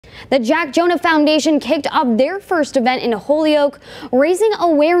The Jack Jonah Foundation kicked off their first event in Holyoke, raising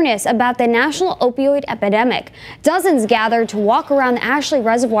awareness about the national opioid epidemic. Dozens gathered to walk around the Ashley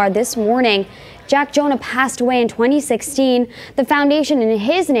Reservoir this morning. Jack Jonah passed away in 2016. The foundation, in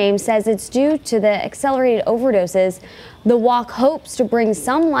his name, says it's due to the accelerated overdoses. The walk hopes to bring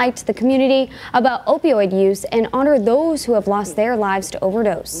some light to the community about opioid use and honor those who have lost their lives to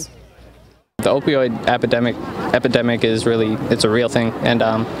overdose. The opioid epidemic is it's a real thing, and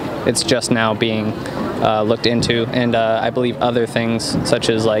it's just now being looked into, and I believe other things such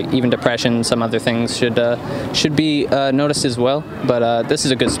as like even depression, some other things should be noticed as well, but this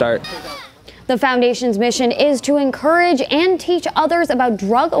is a good start. The foundation's mission is to encourage and teach others about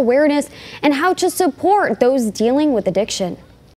drug awareness and how to support those dealing with addiction.